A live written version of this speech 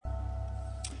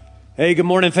Hey, good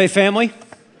morning, Faith family.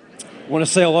 I want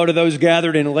to say hello to those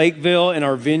gathered in Lakeville and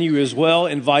our venue as well.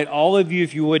 Invite all of you,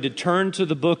 if you would, to turn to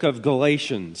the book of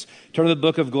Galatians. Turn to the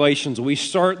book of Galatians. We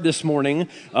start this morning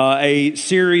a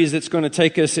series that's going to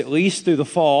take us at least through the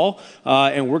fall,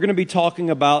 and we're going to be talking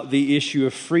about the issue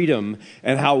of freedom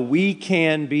and how we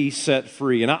can be set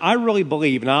free. And I really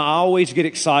believe, and I always get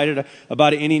excited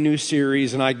about any new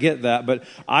series, and I get that, but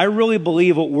I really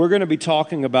believe what we're going to be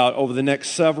talking about over the next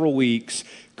several weeks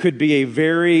could be a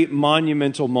very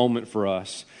monumental moment for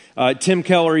us. Tim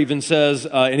Keller even says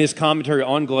in his commentary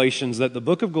on Galatians that the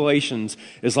book of Galatians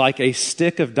is like a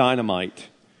stick of dynamite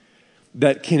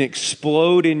that can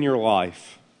explode in your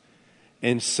life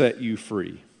and set you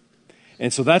free.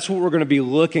 And so that's what we're going to be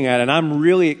looking at. And I'm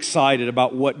really excited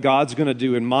about what God's going to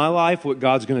do in my life, what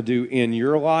God's going to do in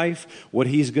your life, what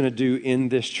He's going to do in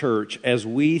this church as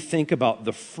we think about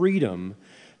the freedom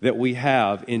that we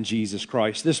have in Jesus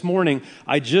Christ. This morning,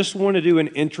 I just want to do an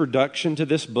introduction to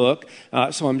this book,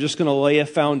 so I'm just going to lay a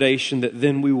foundation that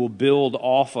then we will build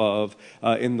off of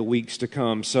in the weeks to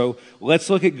come. So let's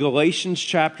look at Galatians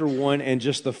chapter 1 and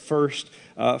just the first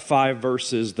 5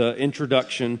 verses, the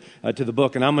introduction to the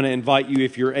book. And I'm going to invite you,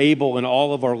 if you're able, in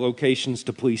all of our locations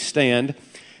to please stand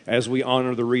as we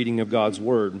honor the reading of God's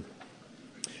Word.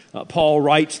 Paul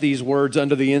writes these words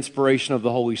under the inspiration of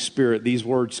the Holy Spirit. These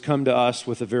words come to us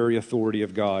with the very authority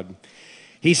of God.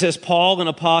 He says, Paul, an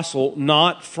apostle,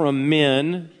 not from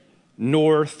men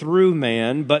nor through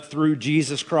man, but through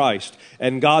Jesus Christ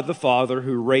and God the Father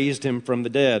who raised him from the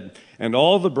dead, and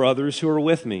all the brothers who are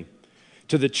with me.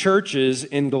 To the churches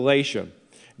in Galatia,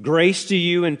 grace to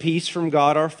you and peace from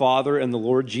God our Father and the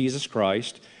Lord Jesus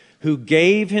Christ, who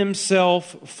gave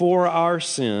himself for our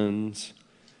sins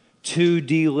to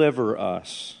deliver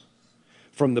us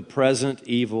from the present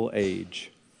evil age,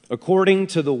 according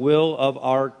to the will of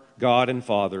our God and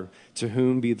Father, to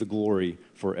whom be the glory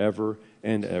forever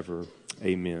and ever.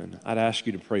 Amen. I'd ask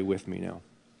you to pray with me now.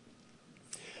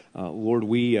 Lord,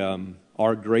 we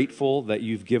are grateful that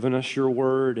you've given us your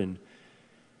word, and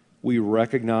we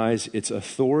recognize its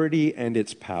authority and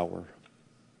its power.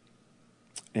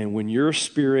 And when your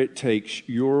Spirit takes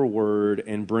your word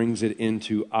and brings it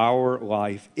into our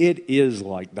life, it is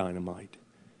like dynamite.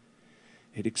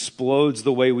 It explodes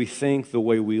the way we think, the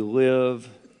way we live,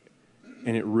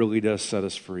 and it really does set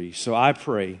us free. So I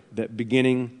pray that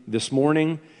beginning this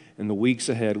morning and the weeks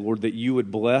ahead, Lord, that you would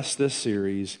bless this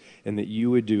series and that you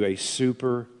would do a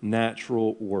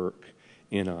supernatural work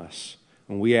in us.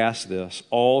 And we ask this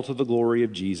all to the glory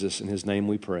of Jesus. In his name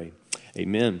we pray.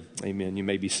 Amen. Amen. You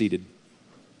may be seated.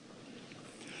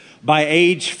 By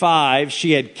age 5,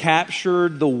 she had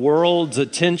captured the world's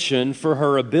attention for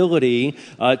her ability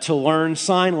to learn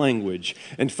sign language.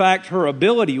 In fact, her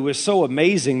ability was so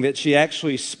amazing that she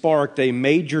actually sparked a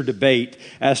major debate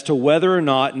as to whether or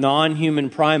not non-human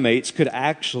primates could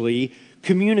actually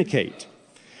communicate.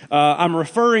 I'm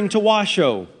referring to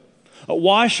Washoe.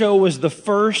 Washoe was the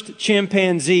first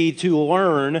chimpanzee to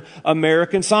learn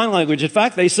American Sign Language. In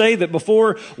fact, they say that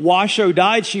before Washoe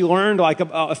died, she learned like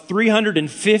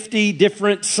 350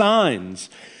 different signs.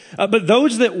 But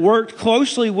those that worked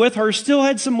closely with her still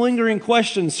had some lingering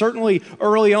questions, certainly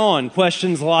early on.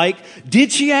 Questions like,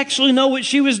 did she actually know what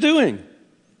she was doing?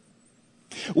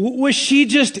 Was she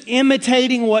just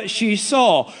imitating what she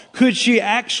saw? Could she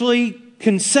actually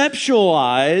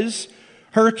conceptualize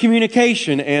her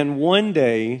communication? And one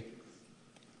day,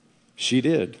 she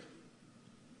did.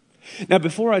 Now,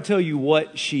 before I tell you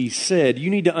what she said, you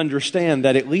need to understand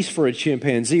that at least for a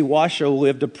chimpanzee, Washoe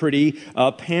lived a pretty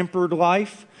pampered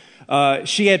life.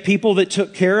 She had people that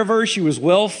took care of her. She was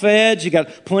well fed. She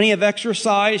got plenty of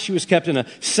exercise. She was kept in a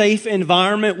safe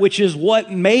environment, which is what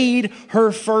made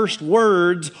her first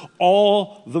words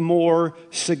all the more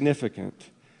significant.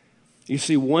 You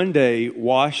see, one day,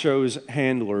 Washoe's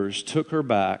handlers took her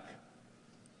back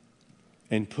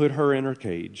and put her in her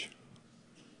cage.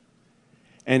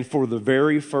 And for the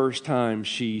very first time,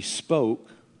 she spoke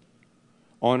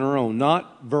on her own,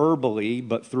 not verbally,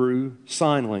 but through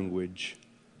sign language.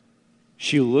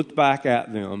 She looked back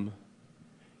at them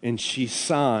and she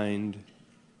signed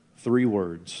 3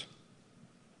 words.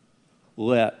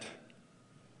 Let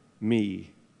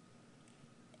me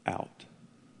out.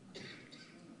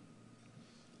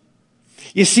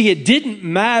 You see, it didn't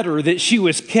matter that she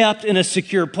was kept in a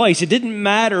secure place. It didn't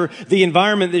matter the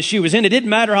environment that she was in. It didn't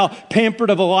matter how pampered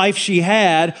of a life she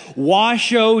had.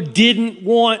 Washoe didn't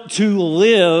want to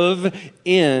live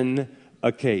in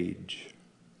a cage.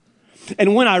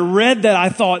 And when I read that, I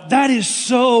thought, that is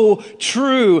so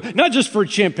true. Not just for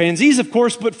chimpanzees, of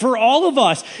course, but for all of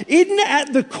us. Isn't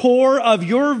at the core of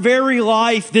your very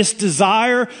life this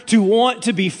desire to want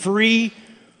to be free?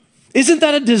 Isn't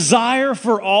that a desire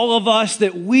for all of us,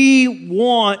 that we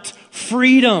want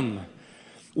freedom?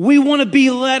 We want to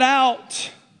be let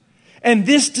out. And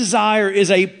this desire is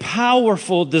a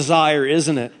powerful desire,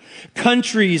 isn't it?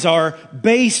 Countries are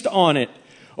based on it.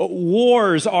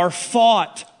 Wars are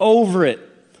fought over it.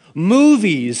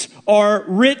 Movies are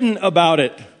written about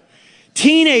it.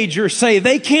 Teenagers say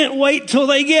they can't wait till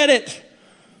they get it.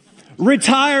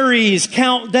 Retirees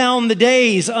count down the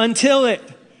days until it.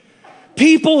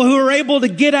 People who are able to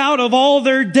get out of all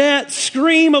their debt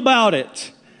scream about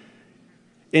it.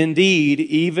 Indeed,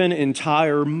 even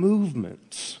entire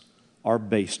movements are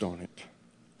based on it.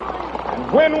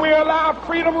 And when we allow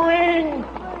freedom ring,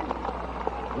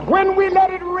 when we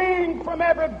let it ring from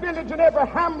every village and every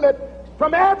hamlet,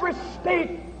 from every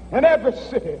state and every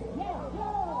city,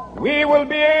 we will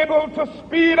be able to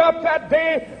speed up that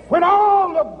day when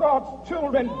all of God's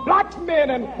children, black men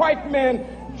and white men,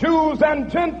 Jews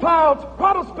and Gentiles,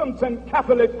 Protestants and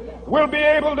Catholics, will be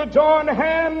able to join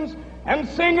hands and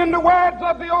sing in the words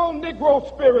of the old Negro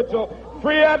spiritual,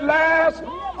 free at last,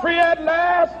 free at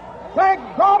last. Thank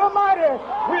God Almighty,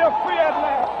 we are free at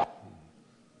last.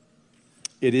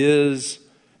 It is,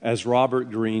 as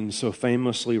Robert Greene so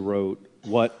famously wrote,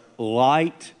 what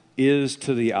light is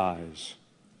to the eyes,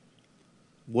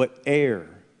 what air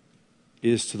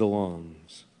is to the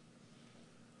lungs,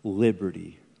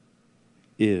 liberty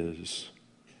is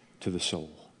to the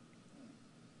soul.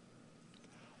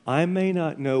 I may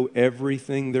not know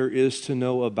everything there is to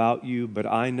know about you, but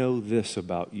I know this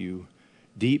about you.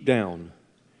 Deep down,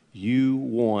 you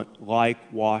want, like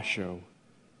Washoe,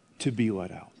 to be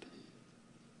let out.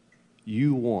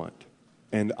 You want,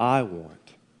 and I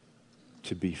want,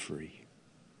 to be free.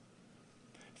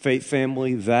 Faith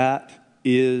family, that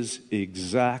is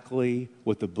exactly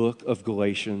what the book of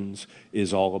Galatians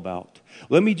is all about.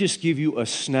 Let me just give you a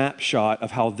snapshot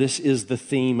of how this is the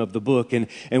theme of the book. And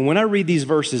when I read these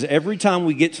verses, every time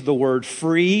we get to the word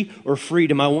free or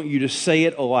freedom, I want you to say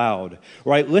it aloud.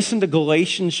 Right? Listen to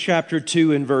Galatians chapter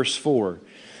 2 and verse 4.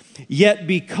 Yet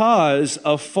because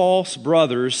of false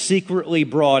brothers secretly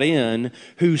brought in,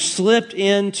 who slipped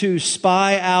in to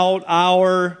spy out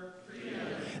our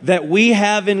that we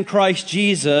have in Christ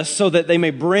Jesus, so that they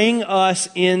may bring us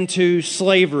into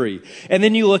slavery. And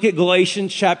then you look at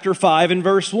Galatians chapter 5 and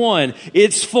verse 1.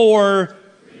 It's for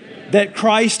that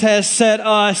Christ has set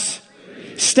us.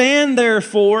 Stand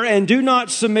therefore and do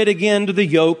not submit again to the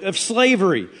yoke of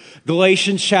slavery.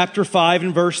 Galatians chapter 5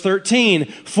 and verse 13.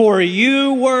 For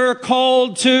you were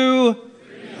called to,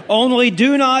 only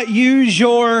do not use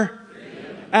your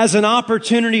as an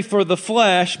opportunity for the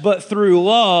flesh, but through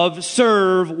love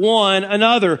serve one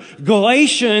another.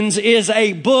 Galatians is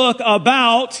a book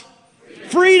about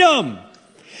freedom.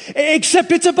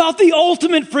 Except it's about the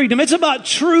ultimate freedom. It's about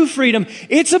true freedom.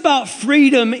 It's about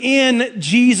freedom in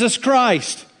Jesus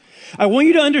Christ. I want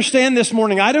you to understand this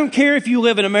morning, I don't care if you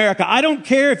live in America. I don't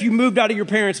care if you moved out of your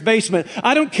parents' basement.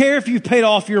 I don't care if you've paid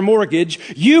off your mortgage.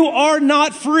 You are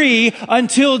not free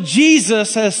until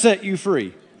Jesus has set you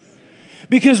free.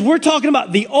 Because we're talking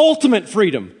about the ultimate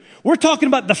freedom. We're talking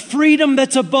about the freedom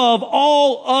that's above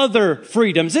all other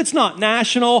freedoms. It's not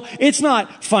national. It's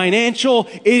not financial.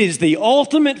 It is the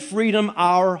ultimate freedom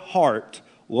our heart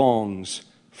longs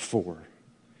for.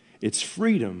 It's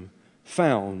freedom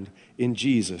found in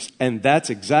Jesus. And that's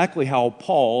exactly how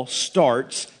Paul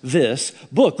starts this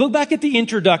book. Look back at the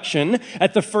introduction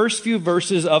at the first few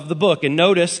verses of the book, and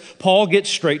notice Paul gets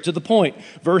straight to the point.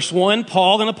 Verse 1,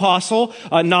 Paul, an apostle,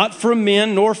 not from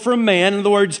men nor from man. In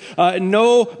other words,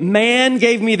 no man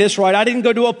gave me this right. I didn't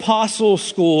go to apostle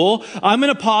school. I'm an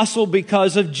apostle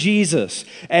because of Jesus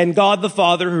and God the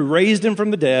Father who raised him from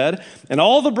the dead, and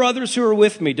all the brothers who are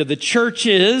with me. To the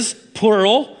churches,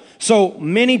 plural, so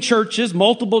many churches,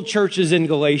 multiple churches in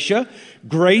Galatia.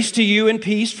 Grace to you and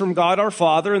peace from God our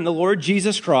Father and the Lord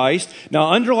Jesus Christ.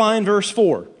 Now underline verse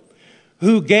 4.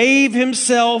 Who gave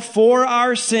himself for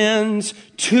our sins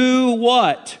to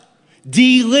what?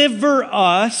 Deliver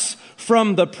us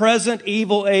from the present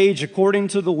evil age according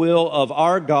to the will of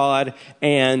our God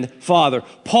and Father.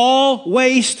 Paul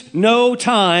wastes no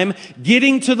time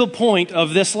getting to the point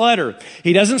of this letter.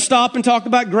 He doesn't stop and talk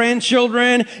about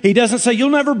grandchildren. He doesn't say, you'll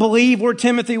never believe where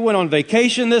Timothy went on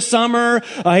vacation this summer.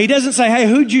 He doesn't say, hey,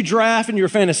 who'd you draft in your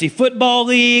fantasy football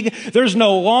league? There's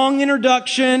no long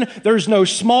introduction. There's no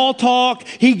small talk.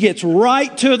 He gets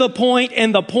right to the point,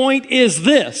 and the point is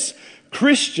this.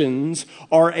 Christians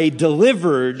are a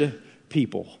delivered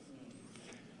people.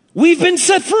 We've been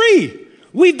set free.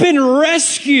 We've been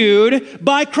rescued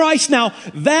by Christ. Now,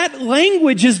 that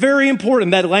language is very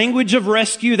important. That language of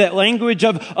rescue, that language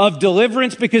of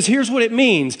deliverance, because here's what it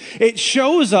means. It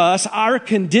shows us our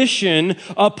condition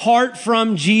apart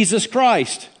from Jesus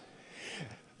Christ.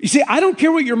 You see, I don't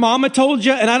care what your mama told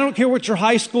you, and I don't care what your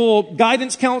high school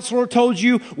guidance counselor told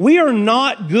you. We are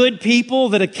not good people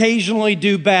that occasionally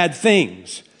do bad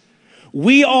things.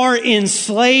 We are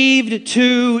enslaved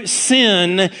to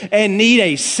sin and need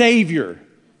a Savior.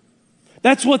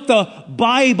 That's what the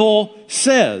Bible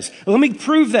says. Let me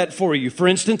prove that for you. For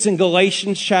instance, in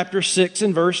Galatians chapter 6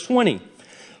 and verse 20.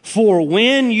 For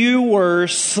when you were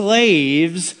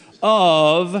slaves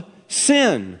of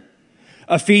sin.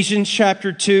 Ephesians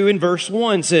chapter 2 and verse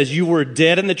 1 says, you were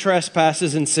dead in the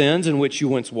trespasses and sins in which you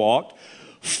once walked,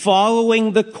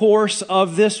 following the course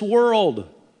of this world,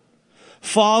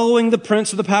 following the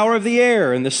prince of the power of the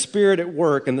air and the spirit at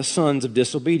work and the sons of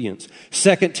disobedience.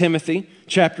 2 Timothy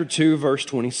chapter 2, verse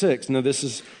 26. Now this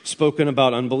is spoken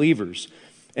about unbelievers.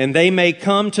 And they may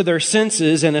come to their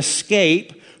senses and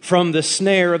escape from the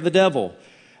snare of the devil,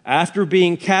 after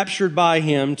being captured by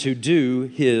him to do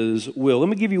his will. Let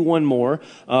me give you one more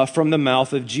from the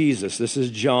mouth of Jesus. This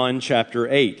is John chapter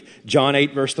 8. John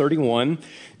 8, verse 31.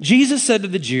 Jesus said to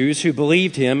the Jews who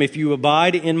believed him, if you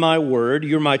abide in my word,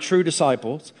 you're my true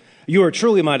disciples. You are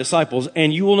truly my disciples,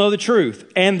 and you will know the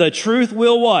truth. And the truth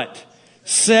will what?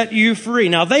 Set you free.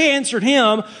 Now they answered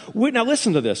him, now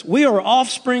listen to this. We are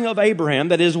offspring of Abraham,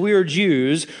 that is, we are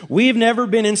Jews. We've never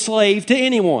been enslaved to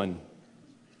anyone.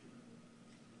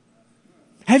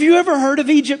 Have you ever heard of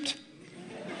Egypt?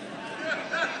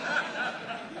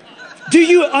 Do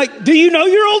you know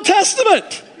your Old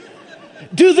Testament?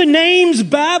 Do the names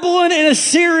Babylon and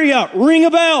Assyria ring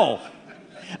a bell?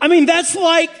 I mean, that's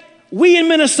like we in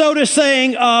Minnesota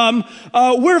saying,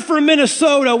 we're from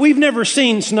Minnesota, we've never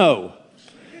seen snow.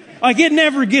 Like it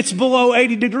never gets below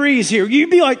 80 degrees here. You'd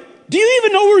be like, do you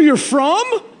even know where you're from?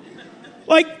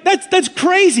 Like, that's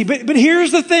crazy. But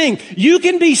here's the thing. You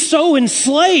can be so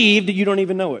enslaved that you don't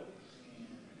even know it.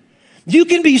 You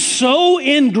can be so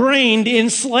ingrained in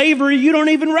slavery, you don't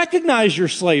even recognize your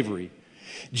slavery.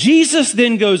 Jesus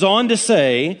then goes on to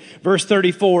say, verse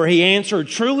 34, he answered,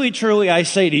 truly, truly, I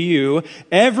say to you,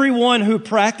 everyone who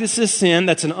practices sin,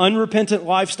 that's an unrepentant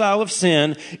lifestyle of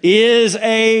sin, is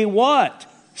a what?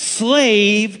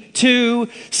 Slave to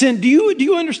sin. Do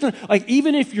you understand? Like,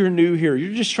 even if you're new here,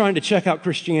 you're just trying to check out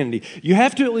Christianity, you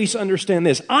have to at least understand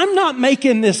this. I'm not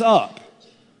making this up.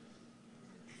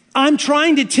 I'm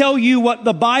trying to tell you what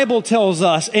the Bible tells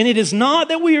us, and it is not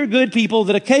that we are good people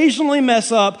that occasionally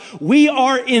mess up. We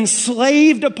are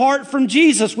enslaved apart from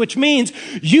Jesus, which means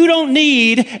you don't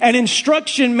need an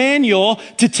instruction manual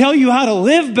to tell you how to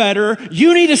live better.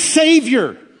 You need a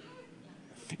Savior.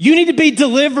 You need to be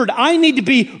delivered. I need to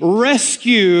be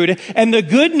rescued. And the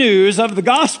good news of the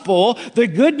gospel, the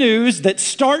good news that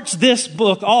starts this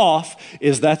book off,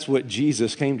 is that's what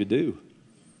Jesus came to do.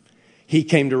 He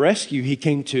came to rescue. He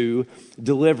came to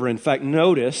deliver. In fact,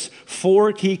 notice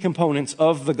 4 key components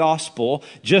of the gospel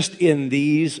just in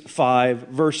these 5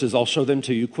 verses. I'll show them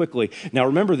to you quickly. Now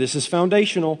remember, this is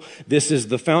foundational. This is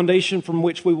the foundation from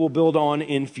which we will build on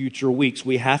in future weeks.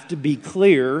 We have to be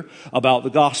clear about the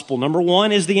gospel. Number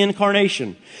 1 is the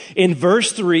incarnation. In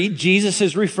verse 3, Jesus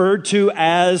is referred to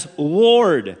as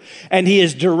Lord, and he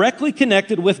is directly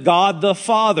connected with God the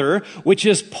Father, which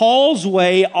is Paul's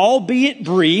way, albeit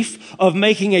brief, of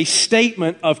making a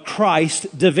statement of Christ's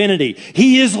divinity.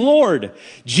 He is Lord.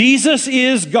 Jesus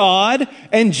is God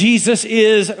and Jesus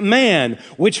is man,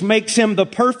 which makes him the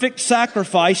perfect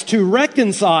sacrifice to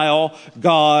reconcile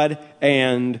God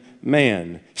and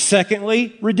man.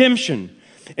 Secondly, redemption.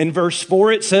 In verse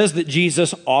 4, it says that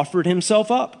Jesus offered himself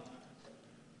up.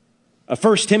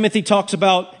 1 Timothy talks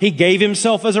about he gave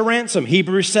himself as a ransom.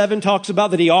 Hebrews 7 talks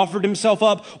about that he offered himself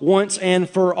up once and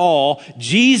for all.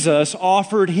 Jesus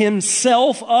offered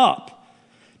himself up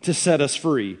to set us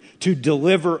free, to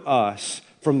deliver us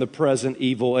from the present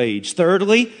evil age.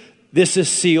 Thirdly, this is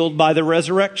sealed by the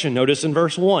resurrection. Notice in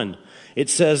verse 1, it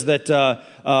says that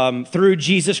through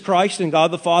Jesus Christ and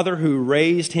God the Father who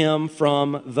raised him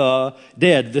from the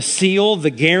dead. The seal, the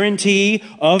guarantee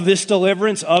of this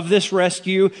deliverance, of this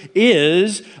rescue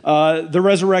is the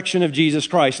resurrection of Jesus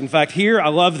Christ. In fact, here, I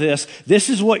love this. This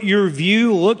is what your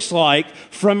view looks like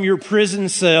from your prison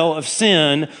cell of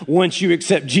sin once you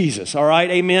accept Jesus. All right?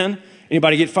 Amen?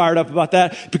 Anybody get fired up about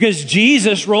that? Because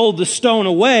Jesus rolled the stone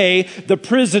away, the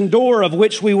prison door of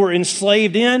which we were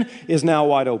enslaved in is now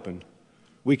wide open.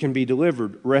 We can be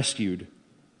delivered, rescued,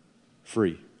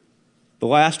 free. The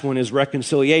last one is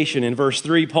reconciliation. In verse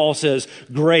 3, Paul says,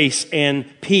 grace and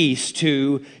peace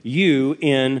to you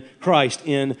in Christ,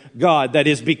 in God. That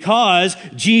is because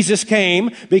Jesus came,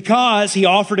 because he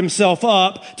offered himself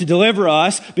up to deliver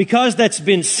us, because that's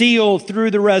been sealed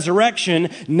through the resurrection.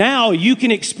 Now you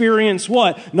can experience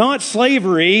what? Not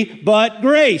slavery, but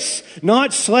grace.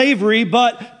 Not slavery,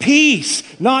 but peace.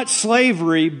 Not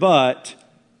slavery, but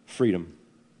freedom.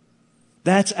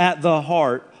 That's at the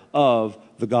heart of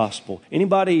the gospel.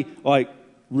 Anybody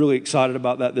really excited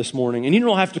about that this morning? And you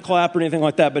don't have to clap or anything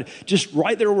like that, but just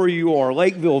right there where you are,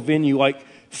 Lakeville venue,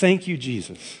 thank you,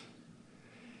 Jesus.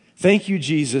 Thank you,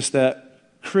 Jesus, that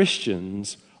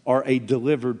Christians are a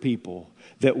delivered people,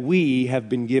 that we have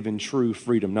been given true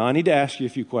freedom. Now, I need to ask you a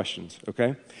few questions,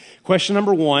 okay? Question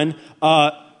number one,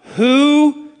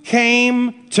 who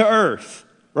came to earth?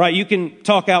 Right, you can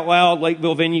talk out loud,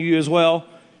 Lakeville venue, you as well.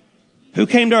 Who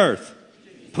came to earth?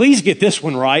 Please get this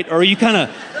one right, or you kind of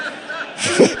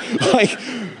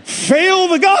fail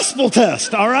the gospel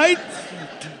test, all right?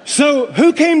 So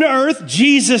who came to earth?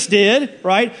 Jesus did,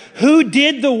 right? Who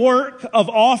did the work of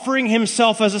offering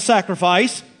himself as a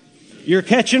sacrifice? You're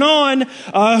catching on.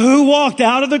 Who walked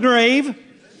out of the grave?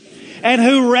 And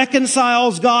who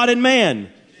reconciles God and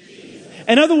man?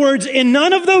 In other words, in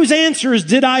none of those answers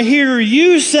did I hear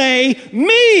you say,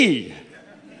 me.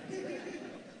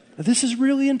 Now, this is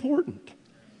really important.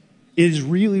 It is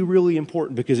really, really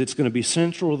important because it's going to be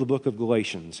central to the book of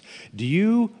Galatians.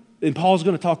 And Paul's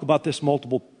going to talk about this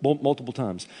multiple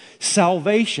times.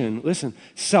 Salvation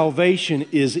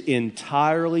is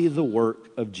entirely the work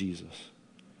of Jesus.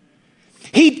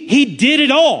 He did it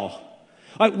all.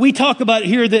 We talk about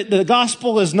here that the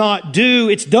gospel is not due,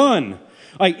 it's done.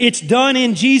 It's done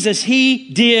in Jesus.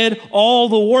 He did all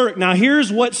the work. Now,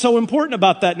 here's what's so important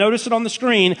about that. Notice it on the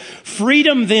screen.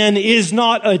 Freedom then is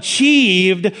not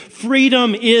achieved.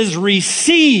 Freedom is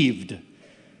received.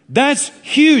 That's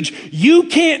huge. You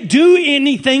can't do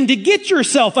anything to get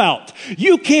yourself out.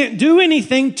 You can't do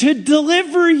anything to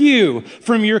deliver you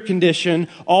from your condition.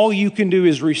 All you can do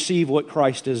is receive what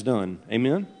Christ has done.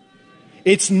 Amen?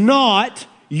 It's not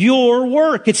your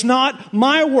work. It's not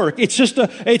my work. It's just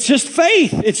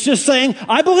faith. It's just saying,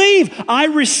 I believe, I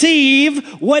receive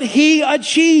what he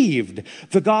achieved.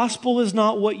 The gospel is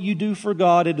not what you do for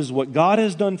God. It is what God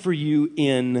has done for you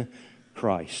in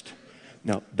Christ.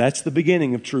 Now, that's the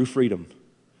beginning of true freedom.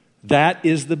 That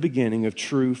is the beginning of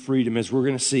true freedom, as we're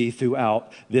going to see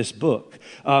throughout this book.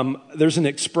 There's an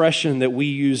expression that we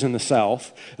use in the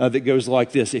South that goes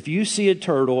like this. If you see a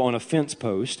turtle on a fence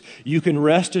post, you can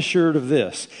rest assured of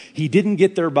this. He didn't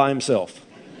get there by himself.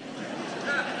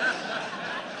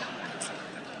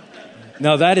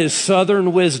 Now, that is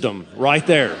Southern wisdom right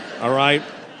there, all right?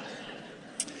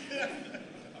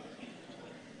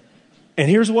 And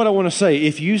here's what I want to say.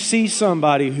 If you see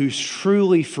somebody who's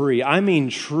truly free, I mean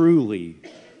truly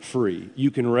free, you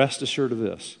can rest assured of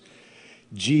this.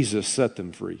 Jesus set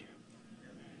them free.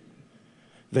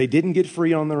 They didn't get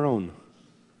free on their own.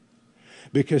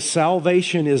 Because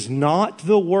salvation is not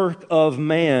the work of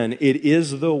man. It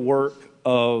is the work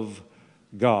of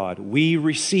God. We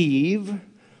receive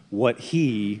what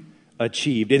he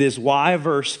achieved. It is why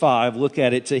verse 5, look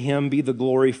at it, to him be the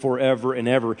glory forever and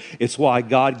ever. It's why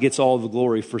God gets all the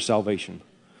glory for salvation.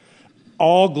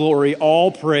 All glory,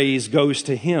 all praise goes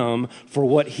to him for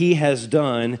what he has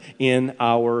done in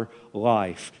our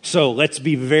life. So let's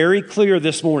be very clear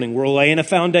this morning. We're laying a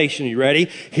foundation. Are you ready?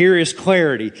 Here is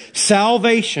clarity.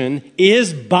 Salvation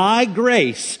is by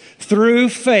grace through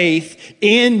faith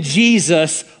in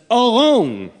Jesus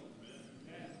alone.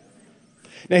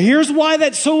 Now, here's why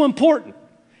that's so important.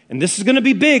 And this is going to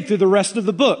be big through the rest of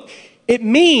the book. It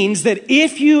means that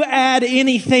if you add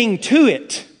anything to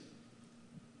it,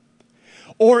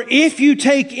 or if you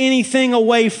take anything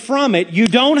away from it, you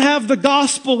don't have the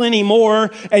gospel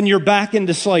anymore and you're back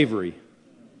into slavery.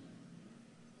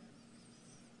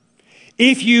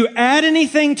 If you add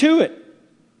anything to it,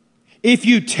 if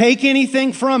you take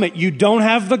anything from it, you don't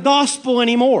have the gospel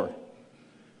anymore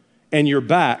and you're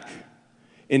back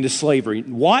into slavery.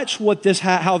 Watch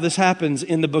how this happens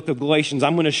in the book of Galatians.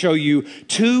 I'm going to show you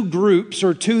two groups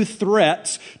or two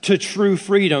threats to true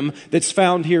freedom that's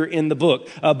found here in the book.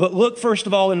 But look first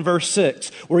of all in verse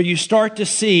 6, where you start to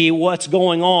see what's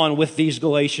going on with these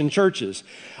Galatian churches.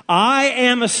 I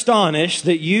am astonished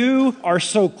that you are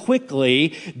so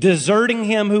quickly deserting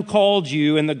him who called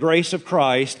you in the grace of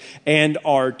Christ and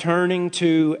are turning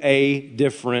to a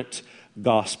different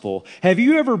gospel. Have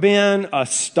you ever been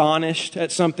astonished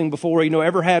at something before?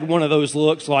 Ever had one of those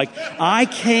looks like, I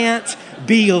can't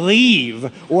believe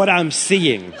what I'm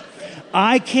seeing.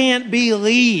 I can't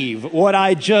believe what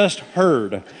I just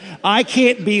heard. I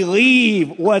can't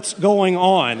believe what's going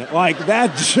on. Like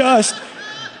that just,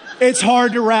 it's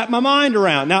hard to wrap my mind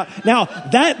around. Now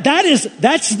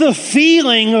that's the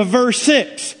feeling of verse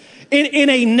 6 in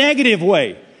a negative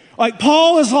way. Like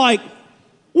Paul is like,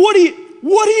 what are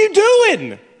you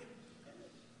doing?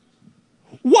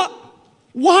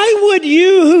 Why would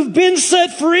you who've been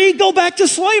set free go back to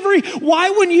slavery? Why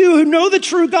wouldn't you who know the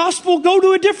true gospel go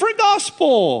to a different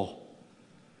gospel?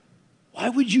 Why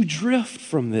would you drift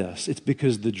from this? It's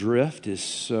because the drift is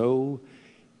so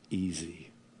easy.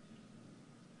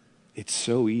 It's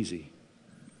so easy.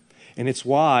 And it's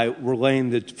why we're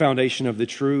laying the foundation of the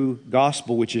true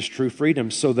gospel, which is true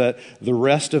freedom, so that the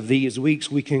rest of these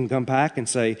weeks we can come back and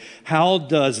say, how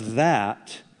does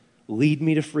that lead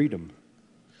me to freedom?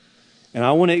 And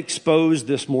I want to expose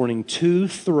this morning two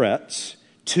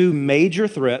major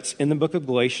threats in the book of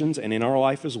Galatians and in our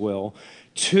life as well,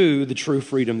 to the true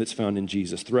freedom that's found in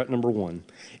Jesus. Threat number one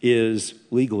is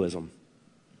legalism.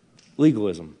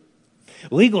 Legalism.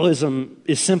 Legalism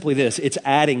is simply this. It's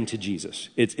adding to Jesus.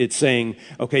 It's saying,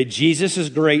 okay, Jesus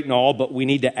is great and all, but we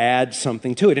need to add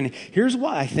something to it. And here's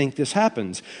why I think this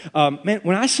happens. Man,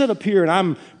 when I sit up here and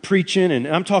I'm preaching and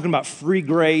I'm talking about free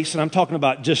grace and I'm talking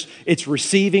about just it's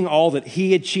receiving all that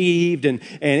he achieved and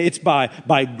it's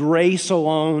by grace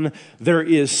alone, there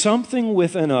is something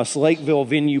within us, Lakeville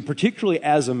Venue, particularly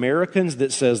as Americans,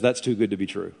 that says that's too good to be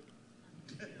true.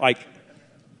 Like,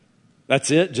 that's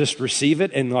it? Just receive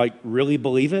it and like really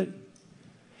believe it?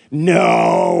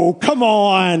 No, come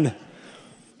on.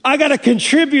 I got to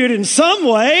contribute in some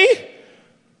way.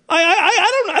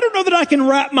 I don't know that I can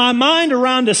wrap my mind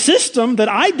around a system that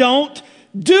I don't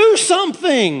do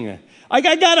something. I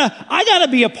gotta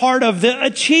be a part of the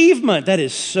achievement. That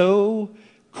is so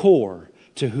core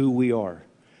to who we are.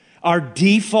 Our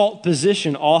default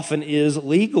position often is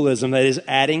legalism, that is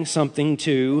adding something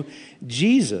to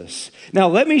Jesus. Now,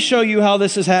 let me show you how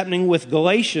this is happening with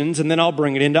Galatians, and then I'll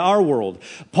bring it into our world.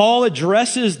 Paul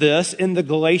addresses this in the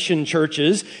Galatian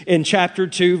churches in chapter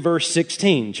 2, verse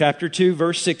 16. Chapter 2,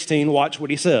 verse 16, watch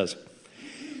what he says.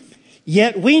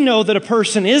 Yet we know that a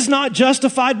person is not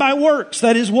justified by works,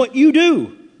 that is what you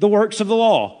do, the works of the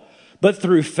law, but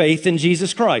through faith in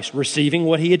Jesus Christ, receiving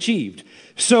what he achieved.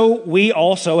 So we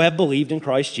also have believed in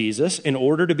Christ Jesus in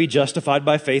order to be justified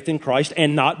by faith in Christ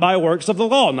and not by works of the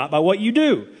law, not by what you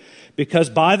do. Because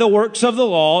by the works of the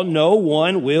law, no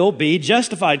one will be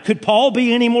justified. Could Paul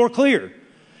be any more clear?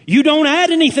 You don't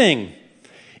add anything.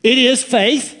 It is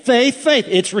faith, faith, faith.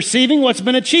 It's receiving what's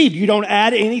been achieved. You don't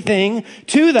add anything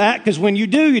to that because when you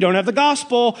do, you don't have the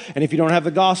gospel. And if you don't have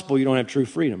the gospel, you don't have true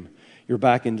freedom. You're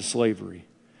back into slavery.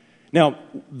 Now,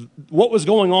 what was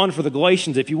going on for the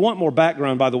Galatians, if you want more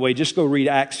background, by the way, just go read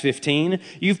Acts 15.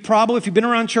 You've probably, if you've been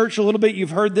around church a little bit,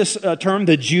 you've heard this term,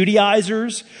 the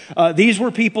Judaizers. These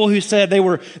were people who said they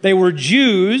were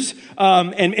Jews,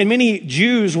 and many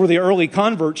Jews were the early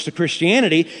converts to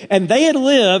Christianity, and they had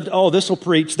lived,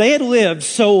 they had lived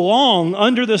so long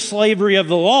under the slavery of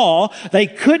the law, they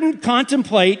couldn't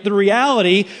contemplate the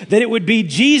reality that it would be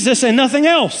Jesus and nothing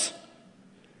else.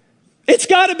 It's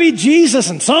got to be Jesus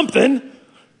and something.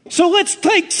 So let's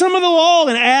take some of the law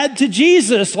and add to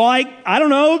Jesus, like, I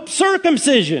don't know,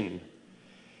 circumcision.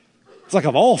 It's like,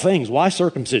 of all things, why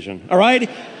circumcision? All right?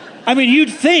 I mean,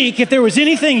 you'd think if there was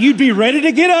anything you'd be ready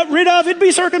to get rid of, it'd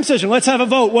be circumcision. Let's have a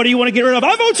vote. What do you want to get rid of?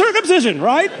 I vote circumcision,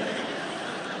 right?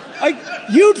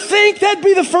 You'd think that'd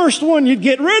be the first one you'd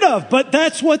get rid of, but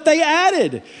that's what they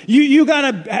added. You got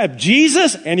to have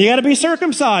Jesus and you got to be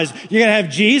circumcised. You got to have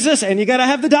Jesus and you got to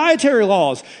have the dietary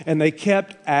laws. And they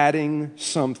kept adding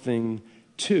something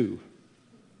to.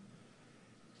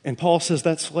 And Paul says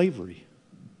that's slavery.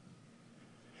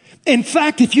 In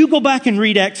fact, if you go back and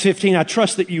read Acts 15, I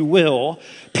trust that you will,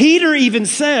 Peter even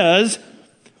says,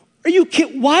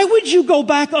 why would you go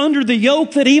back under the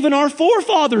yoke that even our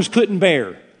forefathers couldn't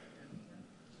bear?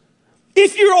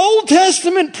 If your Old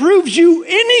Testament proves you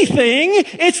anything,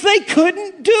 it's they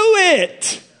couldn't do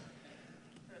it.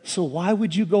 So why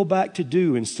would you go back to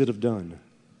do instead of done?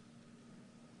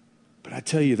 But I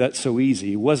tell you, that's so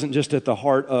easy. It wasn't just at the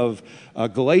heart of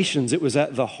Galatians, it was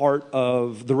at the heart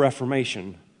of the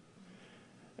Reformation.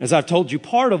 As I've told you,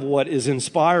 part of what is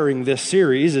inspiring this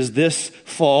series is this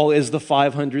fall is the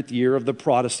 500th year of the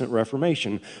Protestant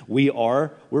Reformation. We're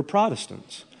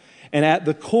Protestants. And at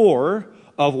the core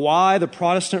of why the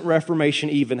Protestant Reformation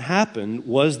even happened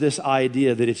was this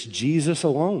idea that it's Jesus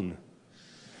alone.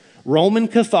 Roman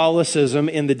Catholicism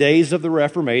in the days of the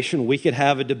Reformation, we could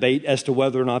have a debate as to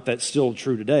whether or not that's still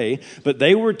true today, but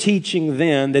they were teaching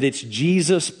then that it's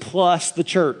Jesus plus the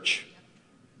church.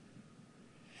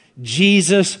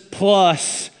 Jesus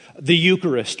plus the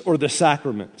Eucharist or the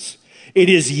sacraments. It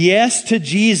is yes to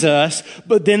Jesus,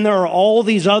 but then there are all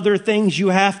these other things you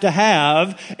have to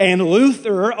have. And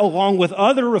Luther, along with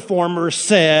other reformers,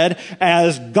 said,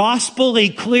 as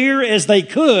gospelly clear as they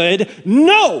could,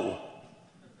 no.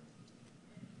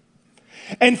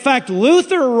 In fact,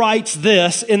 Luther writes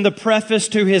this in the preface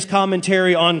to his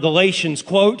commentary on Galatians,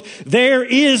 quote, "There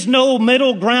is no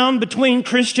middle ground between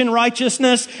Christian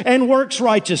righteousness and works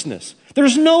righteousness.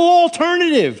 There's no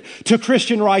alternative to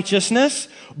Christian righteousness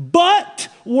but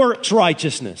works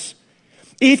righteousness.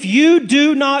 If you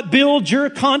do not build your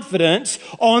confidence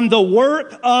on the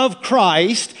work of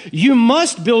Christ, you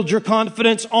must build your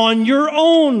confidence on your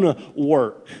own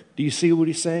work." Do you see what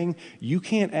he's saying? You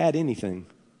can't add anything.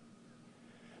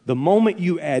 The moment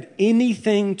you add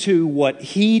anything to what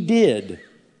he did,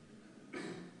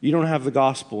 you don't have the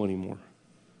gospel anymore.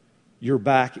 You're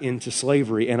back into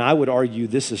slavery. And I would argue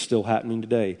this is still happening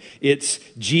today. It's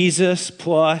Jesus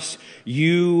plus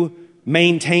you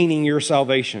maintaining your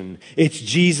salvation. It's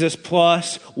Jesus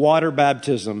plus water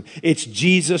baptism. It's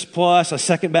Jesus plus a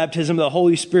second baptism of the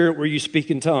Holy Spirit where you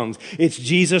speak in tongues. It's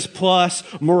Jesus plus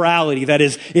morality. That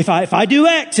is, if I do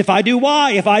X, if I do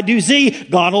Y, if I do Z,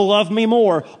 God will love me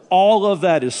more. All of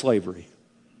that is slavery.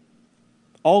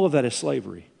 All of that is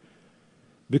slavery.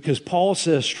 Because Paul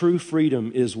says true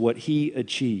freedom is what he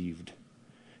achieved.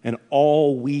 And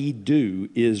all we do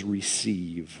is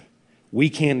receive.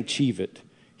 We can't achieve it.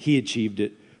 He achieved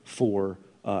it for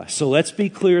us. So let's be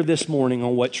clear this morning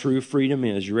on what true freedom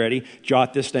is. You ready?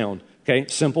 Jot this down. Okay?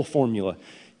 Simple formula.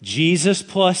 Jesus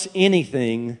plus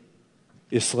anything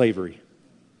is slavery.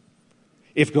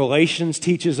 If Galatians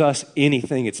teaches us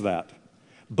anything, it's that.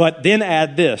 But then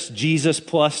add this. Jesus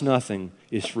plus nothing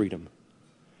is freedom.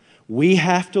 We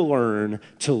have to learn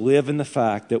to live in the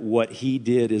fact that what he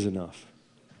did is enough.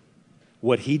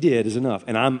 What he did is enough.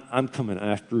 And I'm coming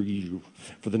after you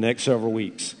for the next several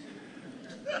weeks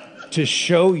to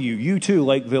show you, you too,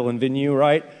 Lakeville and Venue,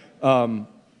 right?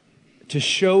 To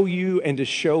show you and to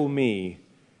show me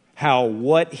how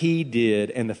what he did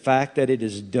and the fact that it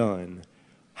is done,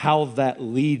 how that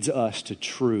leads us to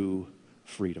true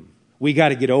freedom. We got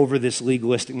to get over this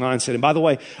legalistic mindset. And by the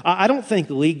way, I don't think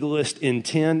legalists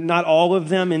intend, not all of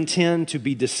them intend to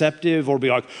be deceptive or be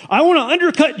like, I want to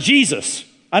undercut Jesus.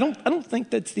 I don't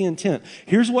think that's the intent.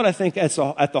 Here's what I think at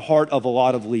the heart of a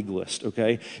lot of legalists,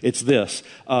 okay? It's this.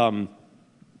 I'm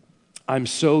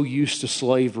so used to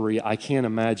slavery, I can't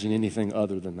imagine anything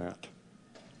other than that.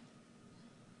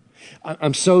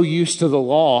 I'm so used to the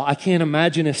law, I can't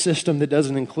imagine a system that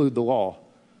doesn't include the law.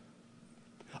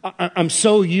 I'm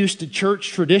so used to church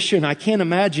tradition, I can't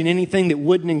imagine anything that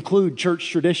wouldn't include church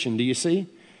tradition. Do you see?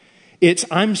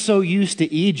 I'm so used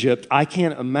to Egypt, I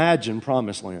can't imagine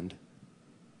Promised Land.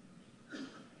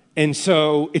 And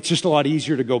so it's just a lot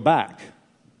easier to go back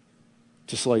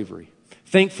to slavery.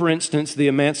 Think, for instance, the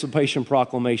Emancipation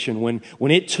Proclamation.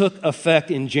 When it took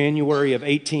effect in January of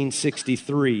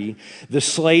 1863, the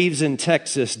slaves in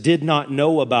Texas did not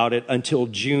know about it until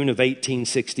June of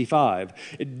 1865.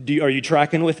 Are you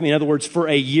tracking with me? In other words, for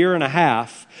a year and a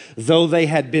half, though they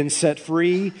had been set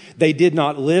free, they did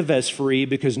not live as free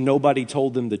because nobody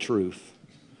told them the truth.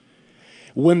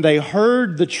 When they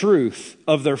heard the truth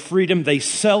of their freedom, they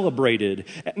celebrated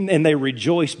and they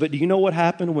rejoiced. But do you know what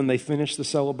happened when they finished the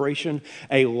celebration?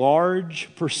 A large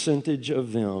percentage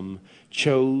of them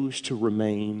chose to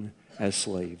remain as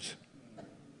slaves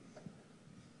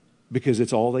because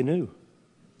it's all they knew.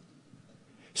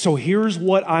 So here's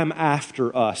what I'm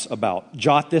after us about.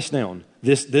 Jot this down.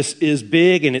 This is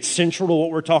big and it's central to what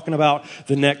we're talking about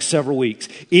the next several weeks.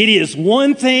 It is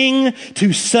one thing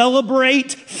to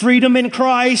celebrate freedom in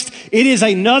Christ. It is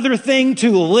another thing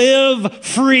to live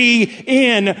free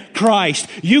in Christ.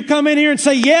 You come in here and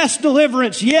say, yes,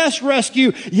 deliverance. Yes,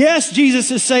 rescue. Yes,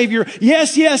 Jesus is Savior.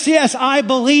 Yes, yes, yes, I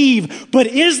believe. But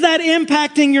is that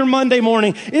impacting your Monday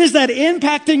morning? Is that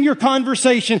impacting your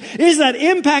conversation? Is that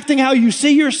impacting how you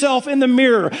see yourself in the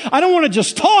mirror? I don't want to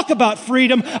just talk about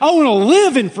freedom. I want to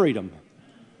live in freedom.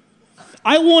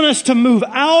 I want us to move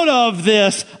out of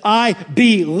this, I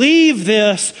believe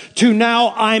this, to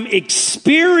now I'm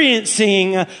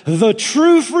experiencing the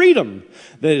true freedom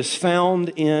that is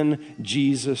found in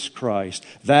Jesus Christ.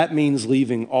 That means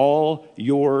leaving all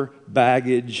your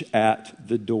baggage at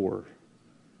the door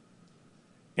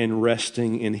and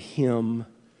resting in Him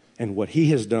and what He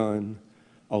has done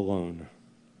alone.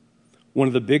 One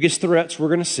of the biggest threats we're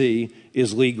going to see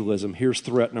is legalism. Here's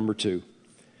threat number 2,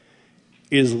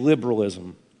 is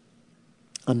liberalism.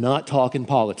 I'm not talking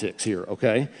politics here,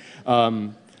 okay?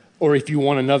 Or if you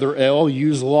want another L,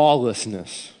 use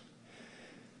lawlessness.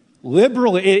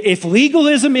 If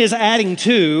legalism is adding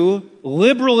to,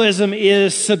 liberalism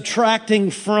is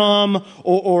subtracting from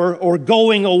or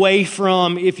going away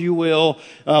from, if you will,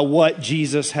 what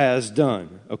Jesus has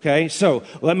done. Okay, so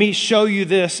let me show you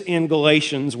this in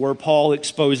Galatians where Paul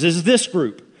exposes this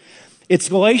group. It's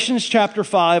Galatians chapter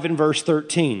 5 and verse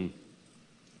 13.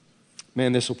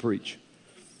 Man, this will preach.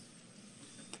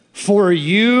 For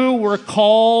you were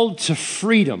called to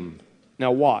freedom.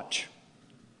 Now watch.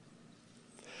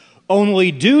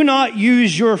 Only do not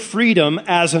use your freedom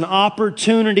as an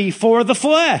opportunity for the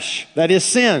flesh, that is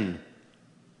sin.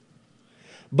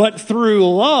 But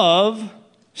through love,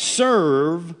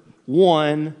 serve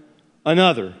one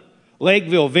another.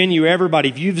 Lakeville, Venue, everybody,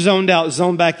 if you've zoned out,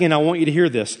 zone back in, I want you to hear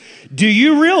this. Do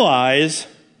you realize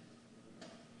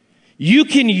you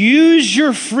can use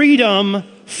your freedom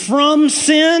from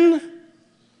sin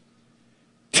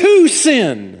to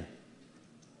sin?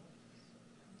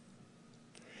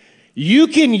 You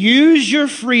can use your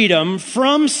freedom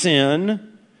from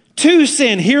sin to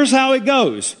sin. Here's how it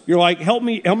goes. You're like, help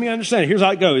me understand it. Here's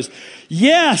how it goes.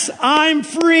 Yes, I'm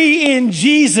free in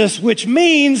Jesus, which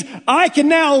means I can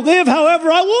now live however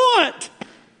I want.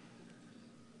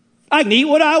 I can eat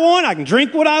what I want. I can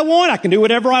drink what I want. I can do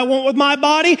whatever I want with my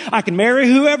body. I can marry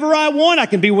whoever I want. I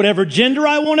can be whatever gender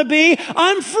I want to be.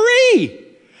 I'm free.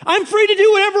 I'm free to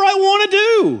do whatever I want to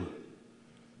do.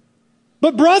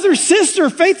 But brother,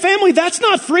 sister, faith family, that's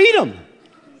not freedom.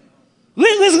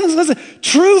 Listen.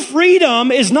 True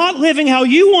freedom is not living how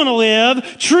you want to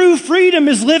live. True freedom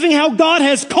is living how God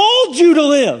has called you to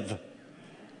live.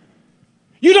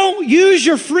 You don't use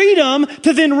your freedom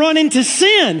to then run into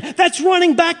sin. That's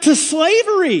running back to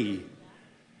slavery.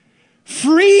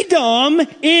 Freedom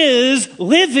is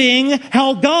living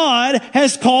how God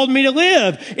has called me to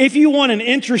live. If you want an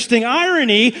interesting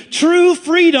irony, true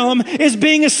freedom is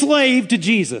being a slave to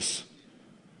Jesus.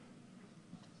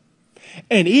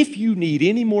 And if you need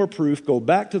any more proof, go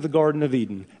back to the Garden of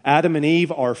Eden. Adam and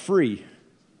Eve are free.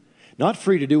 Not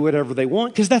free to do whatever they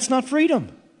want, because that's not freedom.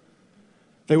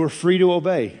 They were free to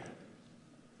obey.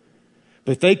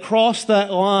 But they crossed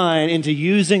that line into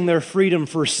using their freedom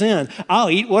for sin. I'll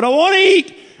eat what I want to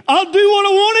eat. I'll do what I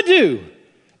want to do.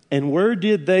 And where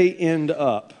did they end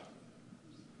up?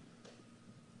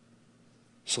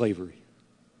 Slavery.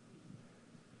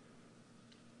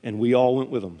 And we all went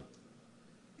with them.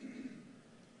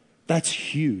 That's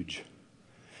huge.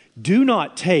 Do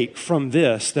not take from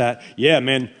this that, yeah,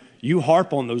 man, you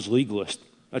harp on those legalists.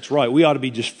 That's right. We ought to be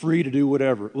just free to do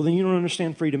whatever. Well, then you don't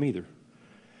understand freedom either.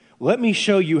 Let me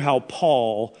show you how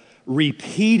Paul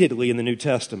repeatedly in the New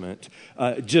Testament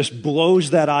just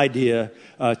blows that idea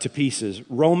to pieces.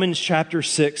 Romans chapter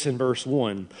 6 and verse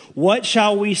 1. What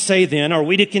shall we say then? Are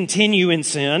we to continue in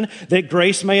sin that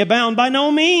grace may abound? By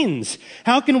no means.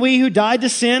 How can we who died to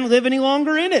sin live any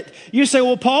longer in it? You say,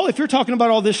 well, Paul, if you're talking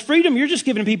about all this freedom, you're just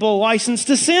giving people a license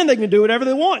to sin. They can do whatever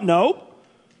they want. No.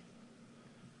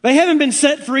 They haven't been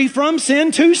set free from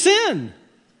sin to sin.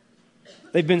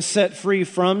 They've been set free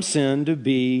from sin to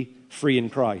be free in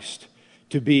Christ,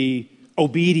 to be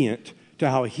obedient to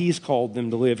how He's called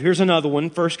them to live. Here's another one,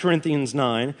 1 Corinthians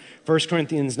 9. 1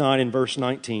 Corinthians 9 and verse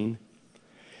 19.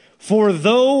 For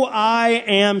though I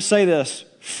am, say this,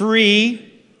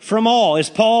 free from all. Is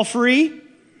Paul free?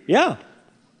 Yeah.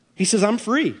 He says, I'm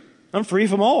free. I'm free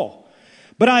from all.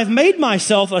 But I've made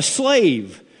myself a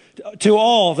slave to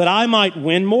all, that I might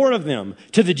win more of them.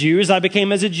 To the Jews, I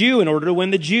became as a Jew in order to win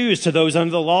the Jews. To those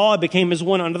under the law, I became as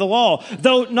one under the law.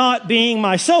 Though not being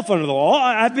myself under the law,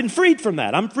 I've been freed from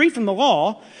that. I'm free from the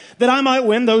law, that I might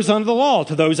win those under the law.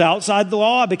 To those outside the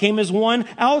law, I became as one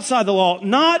outside the law.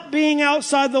 Not being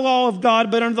outside the law of God,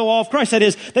 but under the law of Christ.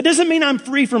 That doesn't mean I'm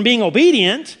free from being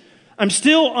obedient. I'm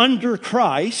still under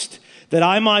Christ, that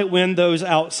I might win those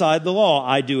outside the law.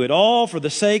 I do it all for the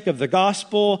sake of the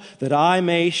gospel, that I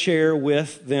may share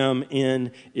with them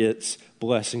in its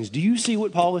blessings. Do you see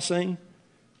what Paul is saying?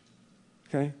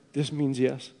 Okay, this means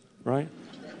yes, right?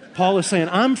 Paul is saying,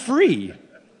 I'm free,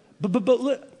 but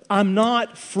look, I'm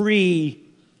not free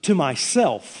to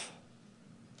myself.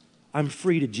 I'm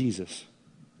free to Jesus.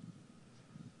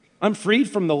 I'm freed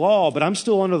from the law, but I'm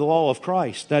still under the law of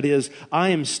Christ. That is, I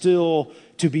am still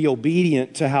to be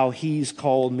obedient to how He's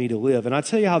called me to live. And I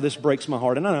tell you how this breaks my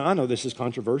heart. And I know this is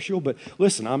controversial, but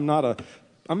listen, I'm not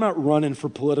running for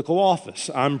political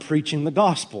office. I'm preaching the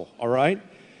gospel, all right?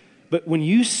 But when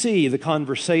you see the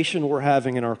conversation we're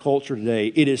having in our culture today,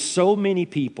 it is so many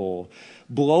people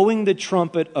blowing the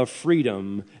trumpet of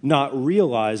freedom, not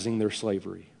realizing their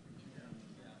slavery.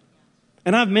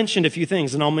 And I've mentioned a few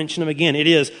things, and I'll mention them again. It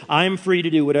is, I'm free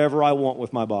to do whatever I want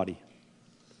with my body.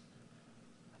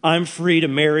 I'm free to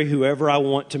marry whoever I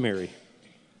want to marry.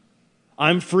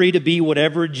 I'm free to be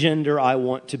whatever gender I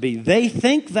want to be. They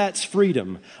think that's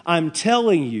freedom. I'm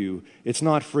telling you, it's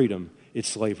not freedom, it's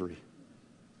slavery.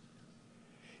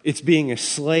 It's being a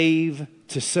slave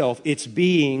to self. It's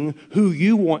being who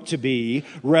you want to be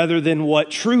rather than what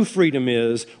true freedom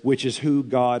is, which is who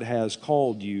God has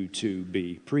called you to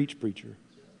be. Preach, preacher.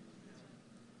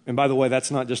 And by the way,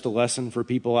 that's not just a lesson for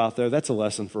people out there. That's a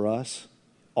lesson for us,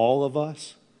 all of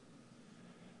us.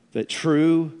 That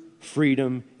true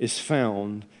freedom is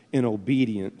found in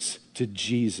obedience to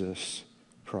Jesus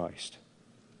Christ.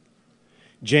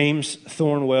 James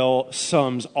Thornwell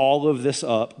sums all of this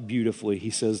up beautifully.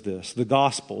 He says this: the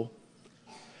gospel,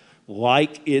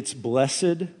 like its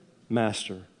blessed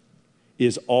master,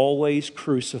 is always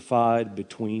crucified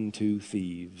between two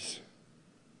thieves.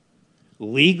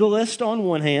 Legalist on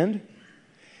one hand,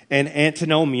 and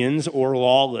antinomians or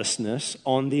lawlessness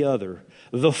on the other.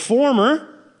 The former,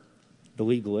 the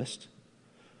legalist,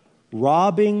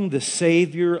 robbing the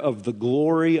Savior of the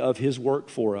glory of his work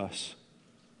for us.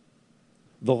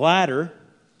 The latter,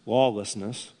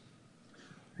 lawlessness,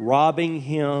 robbing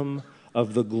him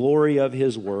of the glory of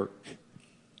his work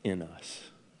in us.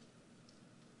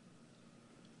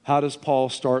 How does Paul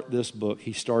start this book?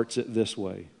 He starts it this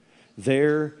way: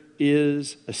 there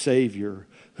is a Savior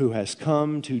who has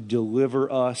come to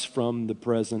deliver us from the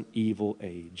present evil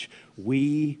age.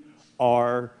 We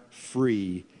are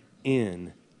free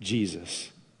in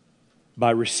Jesus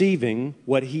by receiving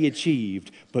what he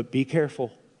achieved. But be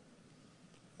careful.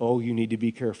 Oh, you need to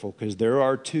be careful, because there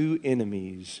are two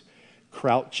enemies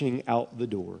crouching out the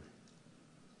door.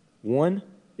 One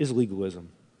is legalism.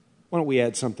 Why don't we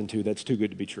add something to that's too good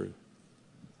to be true?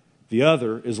 The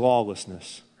other is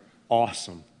lawlessness.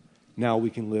 Awesome. Now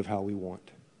we can live how we want.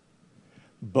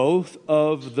 Both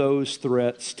of those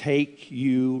threats take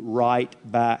you right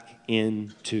back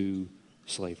into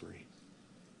slavery.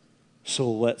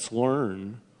 So let's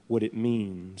learn what it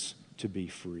means to be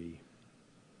free.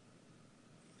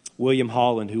 William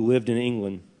Holland, who lived in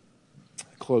England,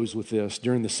 I close with this.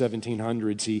 During the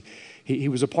 1700s, he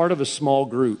was a part of a small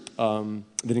group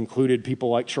that included people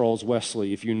like Charles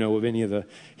Wesley, if you know of any of the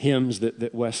hymns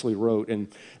that Wesley wrote. And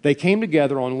they came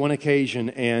together on one occasion,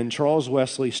 and Charles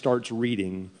Wesley starts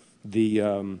reading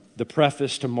the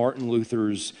preface to Martin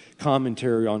Luther's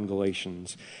commentary on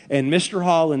Galatians. And Mr.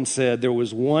 Holland said there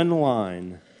was one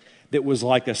line that was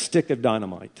like a stick of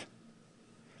dynamite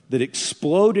that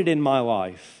exploded in my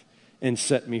life and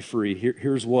set me free.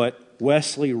 Here's what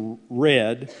Wesley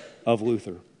read of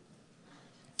Luther.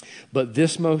 But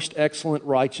this most excellent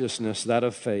righteousness, that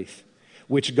of faith,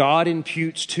 which God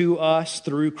imputes to us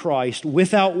through Christ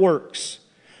without works,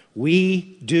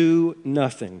 we do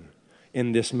nothing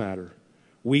in this matter.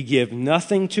 We give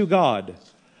nothing to God,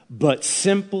 but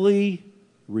simply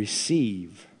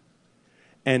receive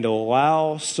and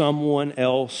allow someone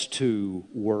else to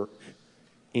work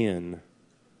in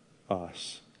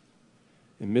us.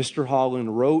 And Mr.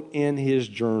 Holland wrote in his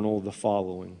journal the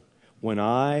following: when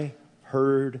I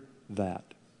heard that,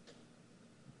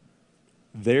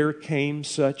 there came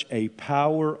such a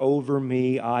power over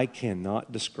me I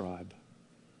cannot describe.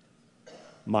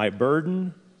 My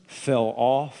burden fell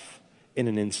off in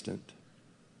an instant.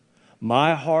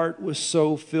 My heart was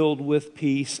so filled with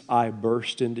peace, I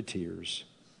burst into tears.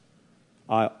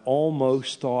 I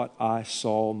almost thought I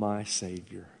saw my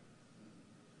Savior.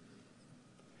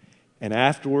 And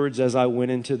afterwards, as I went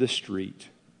into the street,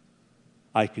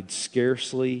 I could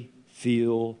scarcely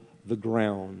feel the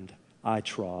ground I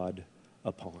trod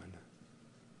upon.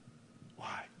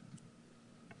 Why?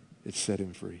 It set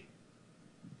him free.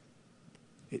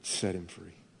 It set him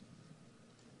free.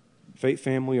 Faith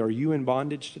family, are you in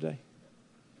bondage today?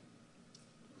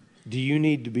 Do you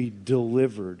need to be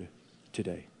delivered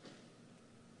today?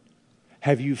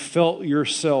 Have you felt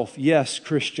yourself, yes,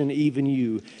 Christian, even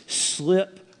you,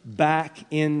 slip back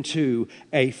into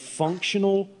a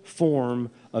functional form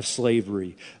of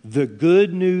slavery? The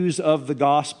good news of the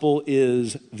gospel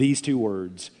is these two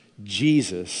words: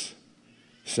 Jesus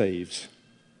saves.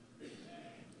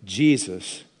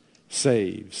 Jesus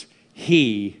saves.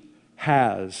 He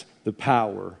has the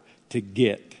power to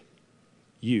get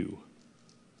you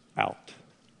out.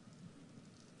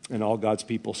 And all God's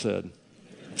people said,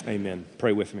 amen.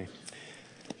 Pray with me.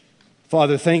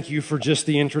 Father, thank you for just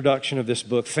the introduction of this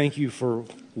book. Thank you for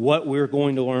what we're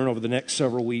going to learn over the next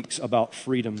several weeks about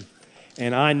freedom.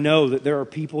 And I know that there are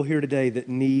people here today that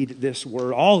need this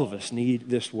word. All of us need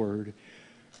this word.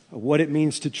 What it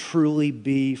means to truly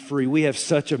be free. We have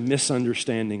such a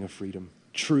misunderstanding of freedom,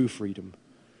 true freedom.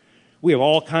 We have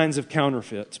all kinds of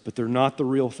counterfeits, but they're not the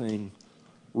real thing.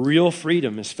 Real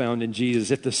freedom is found in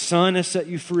Jesus. If the Son has set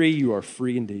you free, you are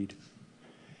free indeed.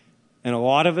 And a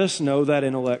lot of us know that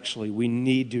intellectually. We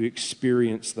need to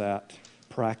experience that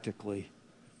practically.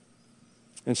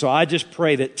 And so I just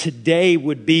pray that today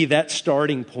would be that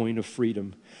starting point of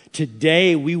freedom.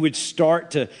 Today we would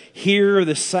start to hear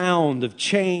the sound of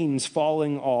chains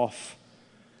falling off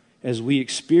as we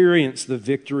experience the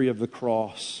victory of the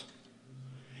cross.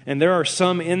 And there are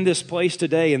some in this place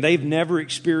today, and they've never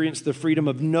experienced the freedom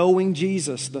of knowing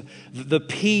Jesus, the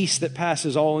peace that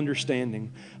passes all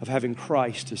understanding of having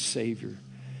Christ as Savior.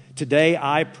 Today,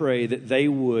 I pray that they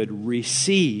would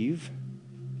receive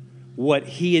what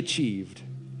He achieved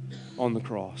on the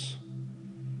cross,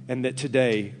 and that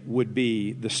today would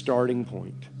be the starting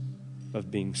point of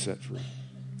being set free.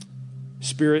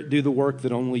 Spirit, do the work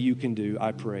that only You can do,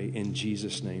 I pray, in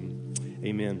Jesus' name.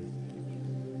 Amen.